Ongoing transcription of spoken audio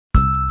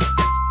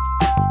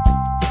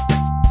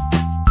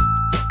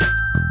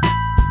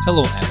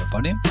Hello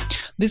everybody!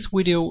 This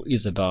video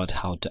is about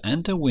how to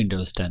enter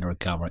Windows 10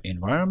 Recovery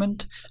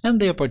environment and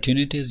the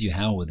opportunities you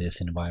have with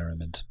this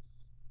environment.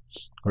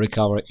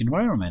 Recovery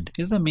environment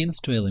is a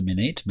means to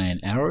eliminate main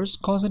errors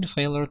causing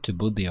failure to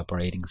boot the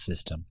operating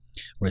system,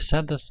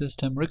 reset the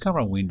system,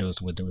 recover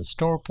Windows with the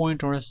restore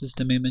point or a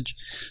system image,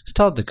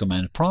 start the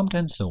command prompt,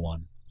 and so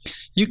on.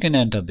 You can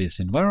enter this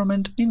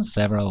environment in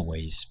several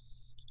ways.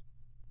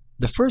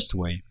 The first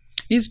way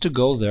is to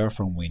go there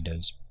from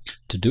Windows.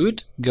 To do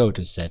it, go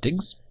to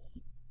Settings,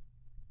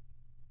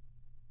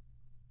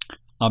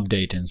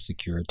 Update and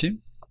Security,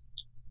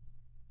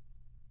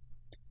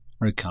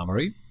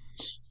 Recovery,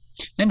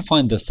 and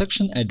find the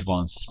section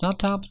Advanced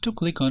Startup to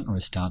click on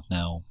Restart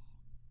Now.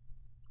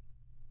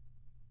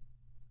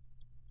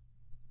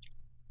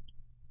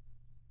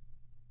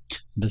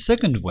 The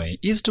second way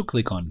is to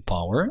click on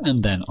Power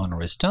and then on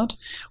Restart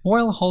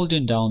while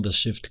holding down the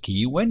Shift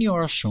key when you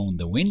are shown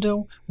the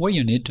window where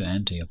you need to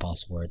enter your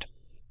password.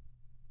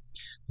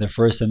 The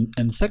first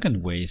and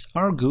second ways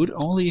are good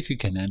only if you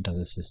can enter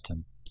the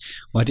system.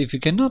 But if you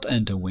cannot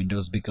enter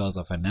Windows because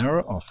of an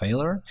error or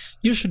failure,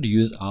 you should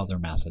use other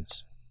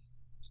methods.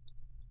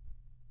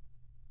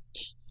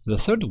 The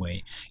third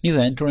way is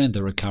entering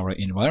the recovery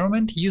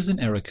environment using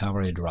a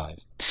recovery drive.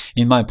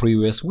 In my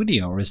previous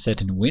video,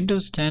 Resetting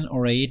Windows 10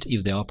 or 8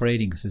 if the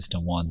operating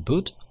system won't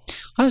boot,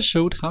 I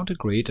showed how to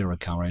create a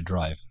recovery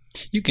drive.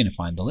 You can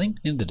find the link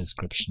in the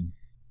description.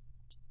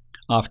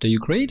 After you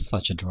create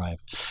such a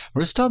drive,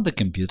 restart the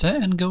computer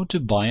and go to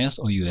BIOS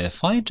or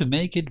UEFI to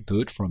make it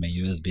boot from a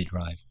USB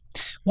drive.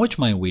 Watch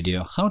my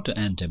video How to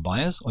enter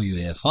BIOS or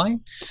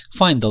UEFI,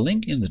 find the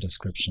link in the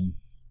description.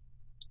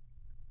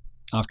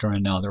 After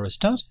another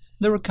restart,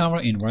 the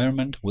recovery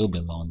environment will be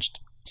launched.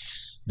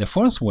 The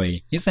fourth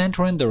way is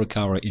entering the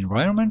recovery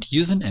environment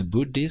using a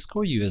boot disk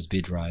or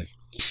USB drive.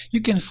 You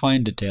can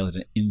find detailed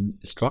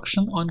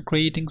instruction on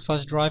creating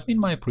such drive in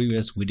my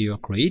previous video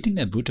Creating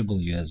a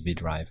bootable USB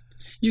drive.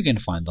 You can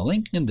find the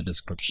link in the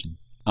description.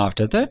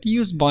 After that,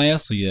 use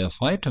BIOS or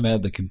UEFI to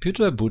make the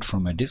computer boot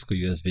from a disk or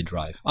USB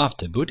drive.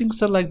 After booting,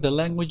 select the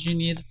language you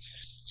need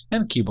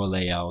and keyboard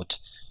layout.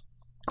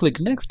 Click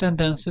Next and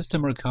then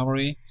System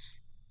Recovery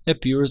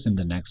appears in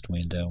the next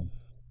window.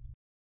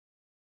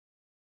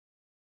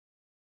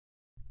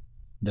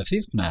 The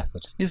fifth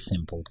method is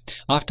simple.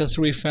 After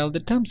 3 failed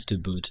attempts to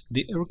boot,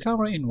 the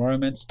recovery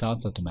environment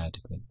starts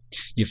automatically.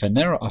 If an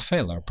error or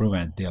failure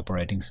prevents the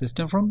operating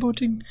system from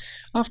booting,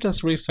 after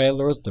 3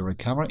 failures the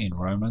recovery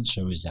environment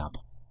shows up.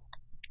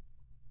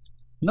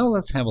 Now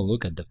let's have a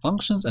look at the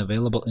functions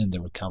available in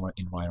the recovery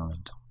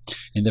environment.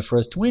 In the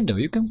first window,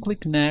 you can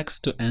click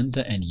Next to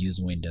enter and use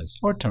Windows,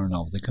 or turn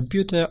off the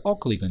computer, or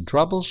click on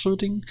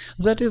Troubleshooting,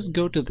 that is,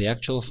 go to the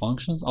actual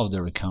functions of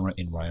the recovery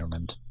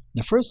environment.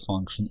 The first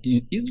function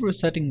is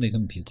resetting the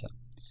computer.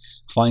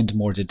 Find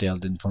more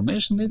detailed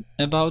information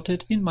about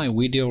it in my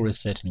video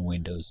Resetting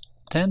Windows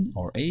 10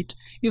 or 8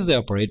 if the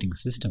operating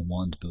system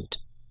won't boot.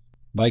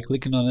 By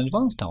clicking on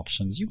Advanced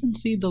Options, you can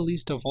see the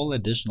list of all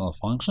additional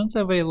functions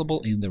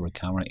available in the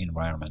recovery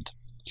environment.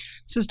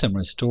 System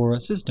Restore,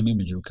 System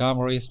Image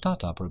Recovery,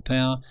 Startup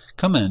Repair,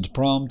 Command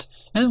Prompt,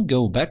 and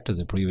go back to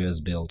the previous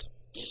build.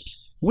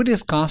 We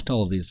discussed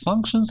all these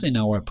functions in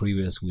our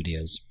previous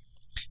videos.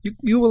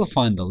 You will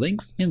find the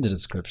links in the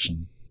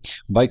description.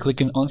 By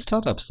clicking on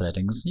Startup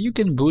Settings, you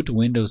can boot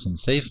Windows in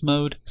Safe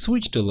Mode,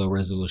 switch to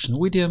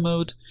Low-Resolution Video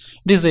Mode,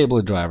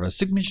 disable driver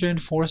signature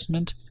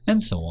enforcement,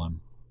 and so on.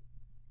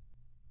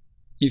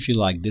 If you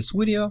like this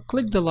video,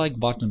 click the like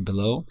button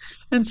below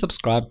and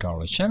subscribe to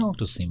our channel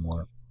to see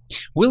more.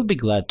 We'll be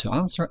glad to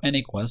answer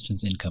any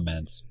questions in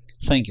comments.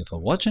 Thank you for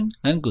watching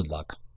and good luck!